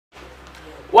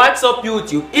What's up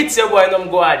YouTube? It's your boy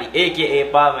Numgoadi,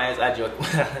 aka Power Myles a joke.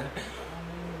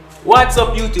 What's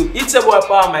up YouTube? It's your boy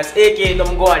Power Myles, aka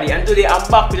Numgoadi, and today I'm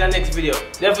back with the next video.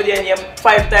 The video name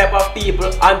 5 type of people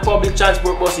and public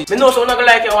transport buses. I know so I'm not gonna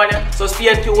like you one, so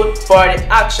stay tuned for the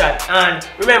action. And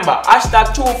remember,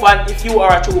 hashtag true fan if you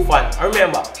are a true fan. And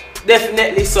remember,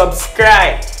 definitely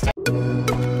subscribe.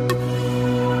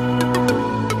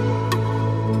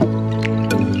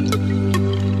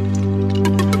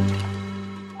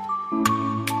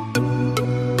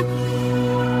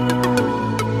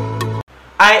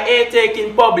 I hate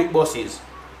taking public buses.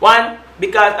 One,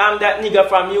 because I'm that nigga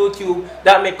from YouTube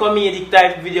that make comedic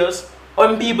type videos.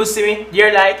 When people see me,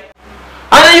 they're like,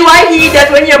 "I know you I hear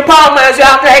that when you're Power Myles, you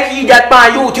act like he that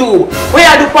on YouTube. Where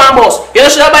you do palm bus? You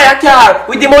should buy a car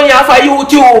with the money off of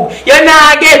YouTube. You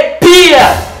not get paid."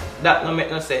 That don't make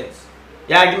no sense.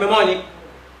 You give me money.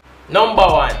 Number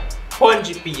one,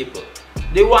 punchy people.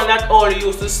 The one that only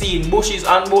used to see bushes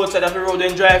on both sides of the road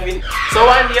when driving. So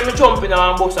one day I jump in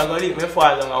on a bus and go leave me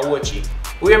fall down and watch it.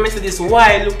 Where I see this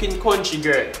wild looking country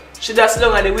girl. She just sit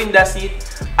down on the window seat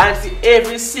and see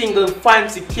every single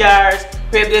fancy cars,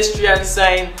 pedestrian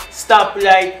sign,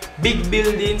 stoplight, big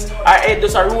buildings, her head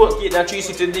just a rotate at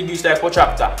 360 degrees like a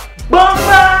tractor.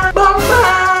 Bumper!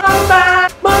 Bumper! Bumper!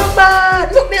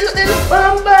 Bumper! Look there,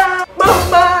 bumper!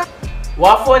 Bumper!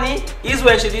 What funny is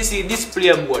when she did see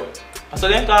display board. So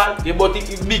then call the but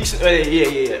it big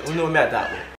yeah. You know me at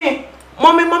that. Hey,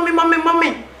 mommy.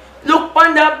 Look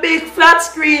on the big flat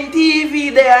screen TV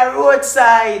there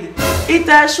roadside. It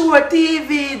a show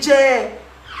TV, Jay.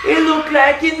 It look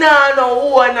like you know no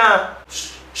owner.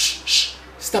 Shh.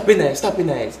 Stop it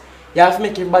nice. You have to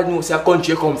make everybody know where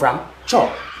country you come from. Sure.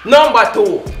 Number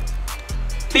 2.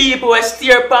 People will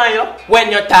stare upon you when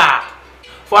you talk.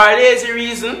 For a lazy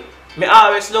reason, me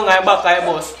always long and back of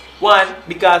the bus. 1,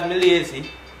 because me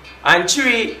lazy, and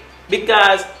 3,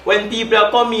 because when people are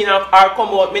coming or come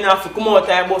out, me have to come out of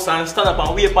the bus and stand up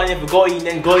and wait for them to go in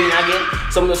and go in again.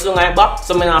 Some just long and back,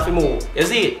 some have to move. You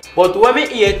see it? But when me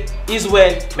eat is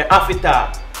when me have to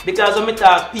talk. Because when me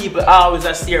talk, people always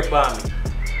stare upon me.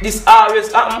 This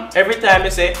always happen every time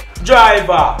me say,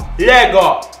 "Driver, leg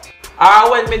up." Or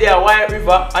when me there White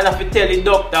River and I have to tell the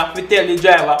doctor, to tell the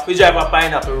driver, to drive a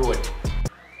Pineapple Road.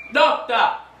 "Doctor,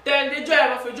 tell the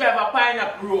driver to drive a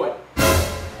Pineapple Road."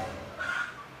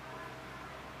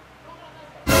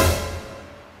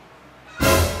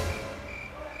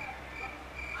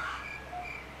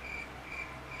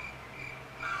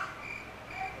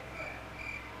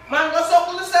 Man, go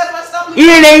suckle yourself and stop.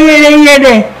 Here.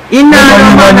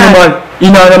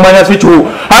 Inna man as with you.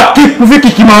 I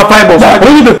kick him out 5 bucks.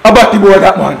 What you do? A batty boy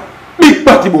that man. Big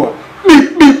batty boy.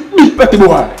 Big batty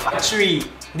boy. 3.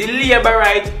 The labor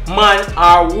right man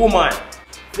or woman.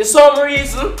 For some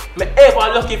reason, me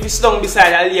ever lucky if it's down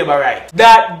beside a labor right.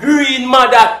 That green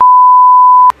mother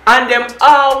and them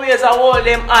always hold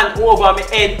them hand over my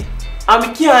head and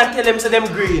me can't tell them say them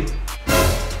green.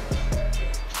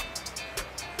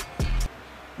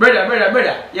 Brother, you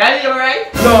labor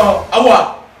right? No, I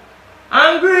what?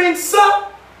 I'm green, sir.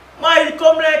 Might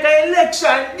come like an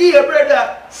election day,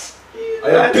 brother.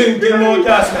 I think more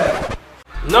gas, man.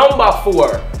 Number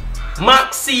 4,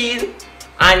 Maxine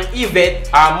and Yvette,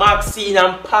 or Maxine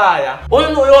and Paula. Oh,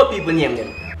 you know your people name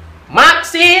them.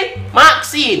 Maxine,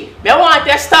 me want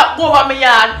to stop go over my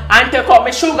yard and take up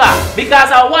my sugar because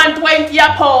I want 20 a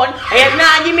pound and you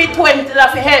now give me 20 to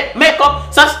help make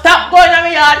up. So stop going on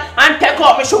my yard and take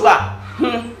up my sugar.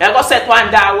 You go set one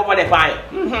dog over the fire.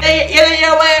 You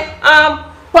hear where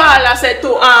Paula said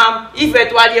to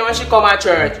Yvette one day when she come at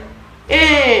church.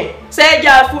 Say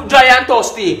girl foot dry and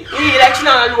thirsty. Like she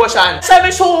not lotion. So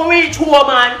me so rich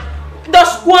woman.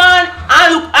 Just go on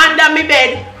and look under my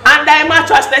bed. Under the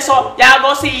mattress there so you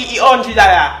go see $100.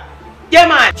 Yeah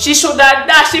man. She should have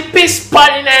dashed the piss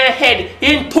pan in her head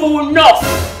into enough.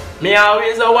 Me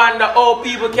always wonder how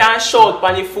people can shout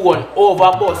on the phone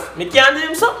over bus. Me can't do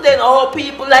them something how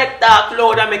people like talk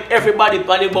loud and make everybody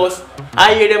on the bus.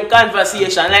 I hear them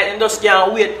conversation like them just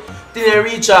can't wait till they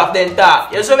reach off then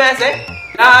talk. You see what I say?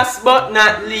 Last but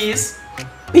not least,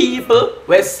 people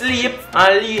will sleep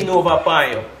and lean over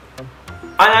upon you.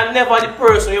 And I'm never the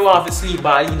person you want to sleep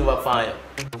and lean over upon you.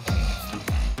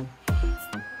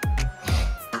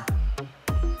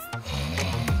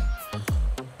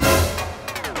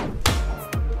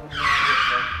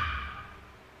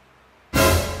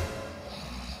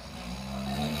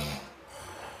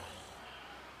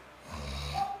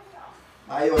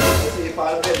 I used to sleep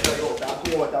on the bed, so I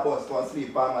come out the bus, go and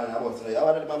sleep on the bus. You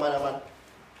want to man?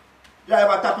 Drive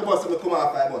a tap the bus and come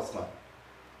off the bus, man.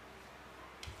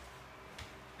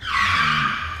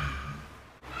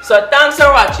 So thanks for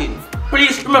watching.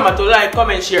 Please remember to like,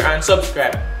 comment, share and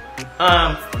subscribe.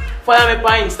 Follow me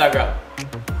on Instagram.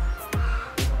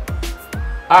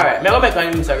 Alright, I'm going to make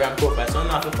an Instagram profile, so I'm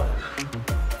not to follow me.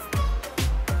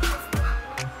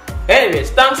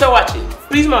 Anyways, thanks for watching.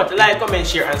 Please remember to like, comment,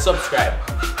 share and subscribe.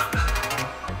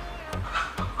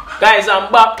 Guys, I'm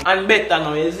back and better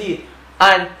now, you see it.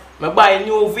 And I buy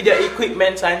new video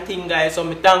equipment and things, guys. So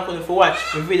I thank you for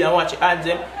watching my video and watch it add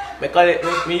them. I call it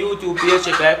my YouTube page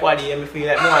check like what I feel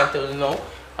like more until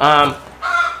now.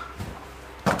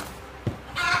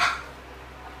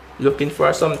 Looking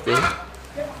for something.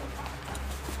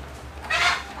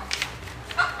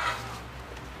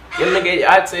 You make the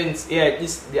AdSense, yeah,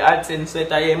 this the AdSense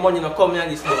letter, yeah, money not coming on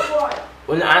this book.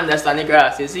 When you understand the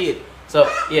grass, you see it. So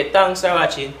yeah, thanks for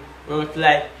watching. Remember to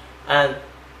like and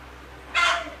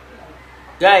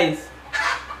guys,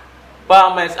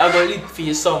 farmers are gonna lead for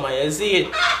your summer, you see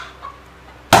it?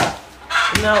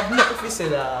 Now, look if you say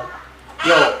that.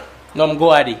 Yo, no, I'm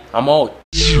go at it. I'm out.